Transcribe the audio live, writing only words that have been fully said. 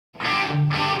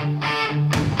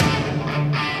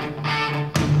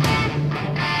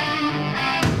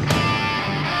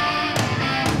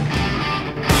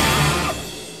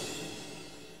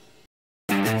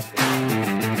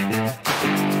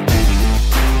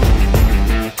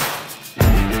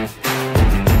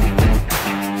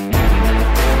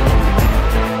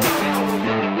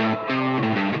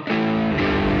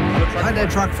Hi there,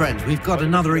 truck friends. We've got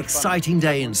another exciting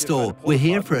day in store. We're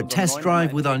here for a test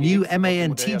drive with our new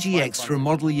MAN TGX from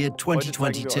model year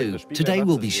 2022. Today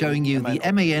we'll be showing you the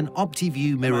MAN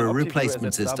OptiView mirror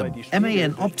replacement system.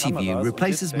 MAN OptiView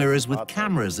replaces mirrors with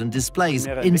cameras and displays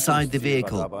inside the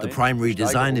vehicle. The primary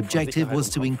design objective was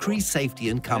to increase safety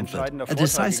and comfort. A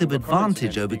decisive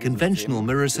advantage over conventional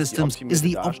mirror systems is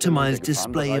the optimized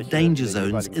display of danger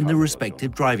zones in the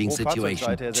respective driving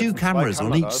situation. Two cameras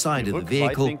on each side of the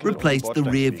vehicle replace the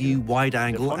rear view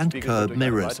wide-angle and curved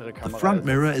mirrors. The front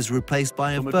mirror is replaced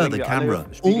by a further camera.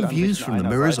 All views from the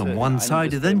mirrors on one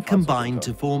side are then combined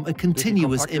to form a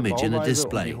continuous image in a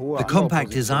display. The compact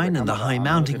design and the high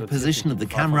mounting position of the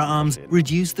camera arms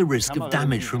reduce the risk of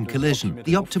damage from collision.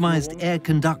 The optimized air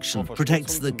conduction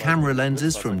protects the camera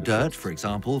lenses from dirt, for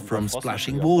example, from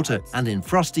splashing water, and in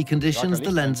frosty conditions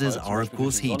the lenses are of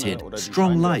course heated.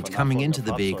 Strong light coming into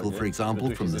the vehicle, for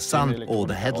example, from the sun or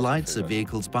the headlights of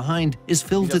vehicles behind, is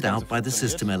filtered out by the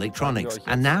system electronics.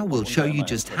 And now we'll show you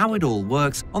just how it all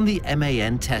works on the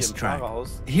MAN test track.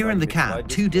 Here in the cab,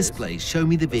 two displays show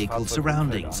me the vehicle's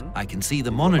surroundings. I can see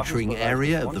the monitoring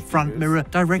area of the front mirror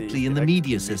directly in the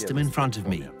media system in front of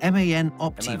me. MAN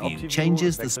OptiView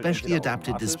changes the specially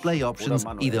adapted display options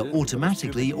either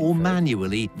automatically or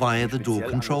manually via the door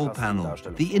control panel.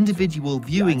 The individual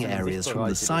viewing areas from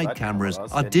the side cameras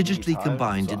are digitally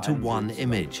combined into one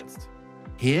image.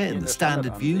 Here in the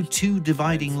standard view, two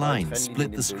dividing lines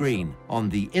split the screen. On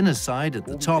the inner side at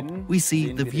the top, we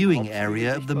see the viewing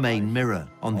area of the main mirror.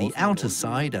 On the outer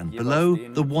side and below,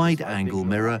 the wide-angle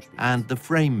mirror and the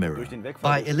frame mirror.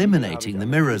 By eliminating the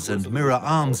mirrors and mirror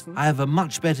arms, I have a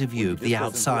much better view of the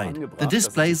outside. The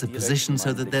displays are positioned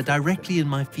so that they're directly in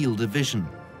my field of vision.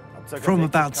 From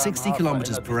about 60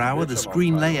 km/h, the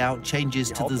screen layout changes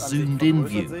to the zoomed-in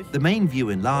view. The main view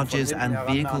enlarges and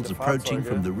vehicles approaching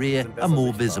from the rear are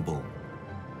more visible.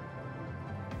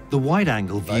 The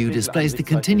wide-angle view displays the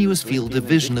continuous field of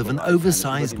vision of an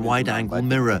oversized wide-angle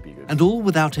mirror, and all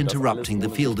without interrupting the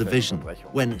field of vision.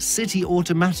 When City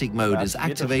Automatic mode is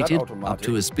activated, up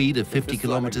to a speed of 50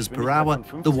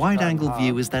 km/h, the wide-angle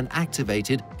view is then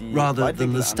activated rather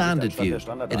than the standard view.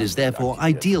 It is therefore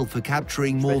ideal for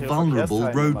capturing more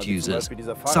vulnerable road users,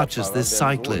 such as this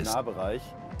cyclist.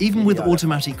 Even with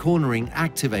automatic cornering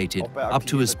activated, up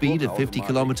to a speed of 50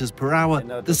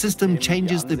 km/h, the system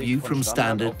changes the view from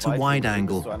standard to wide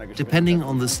angle, depending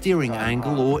on the steering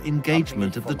angle or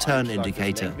engagement of the turn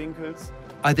indicator.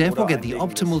 I therefore get the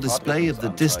optimal display of the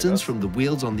distance from the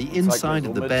wheels on the inside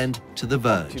of the bend to the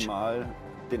verge.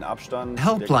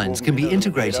 Helplines can be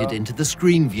integrated into the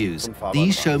screen views.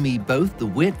 These show me both the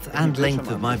width and length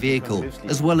of my vehicle,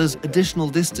 as well as additional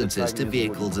distances to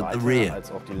vehicles at the rear.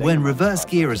 When reverse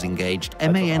gear is engaged,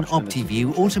 MAN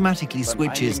OptiView automatically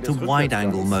switches to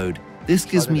wide-angle mode. This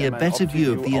gives me a better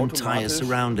view of the entire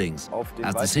surroundings.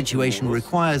 As the situation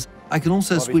requires, I can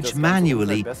also switch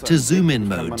manually to zoom-in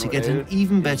mode to get an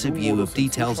even better view of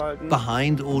details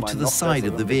behind or to the side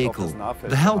of the vehicle.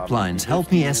 The helplines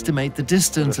help me estimate the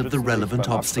distance of the relevant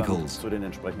obstacles.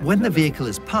 When the vehicle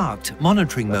is parked,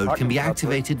 monitoring mode can be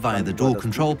activated via the door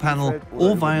control panel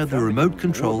or via the remote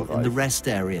control in the rest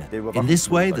area. In this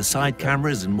way, the side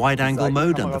cameras in wide-angle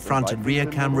mode and the front and rear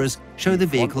cameras show the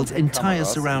vehicle's entire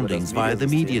surroundings via the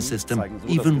media system,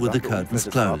 even with the curtains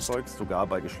closed.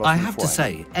 I have to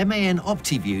say, MAN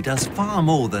OptiView does far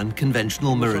more than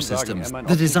conventional mirror systems.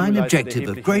 The design objective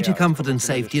of greater comfort and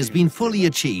safety has been fully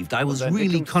achieved. I was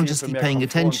really consciously paying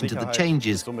attention to the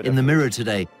changes in the mirror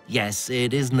today. Yes,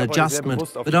 it is an adjustment,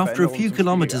 but after a few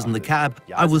kilometers in the cab,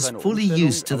 I was fully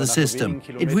used to the system.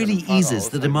 It really eases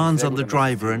the demands on the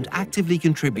driver and actively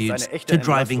contributes to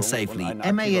driving safely.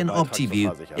 MAN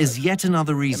OptiView is yet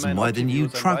another reason why the new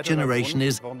truck generation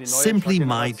is simply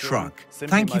my truck.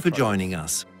 Thank you for joining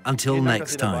us. Until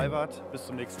next time.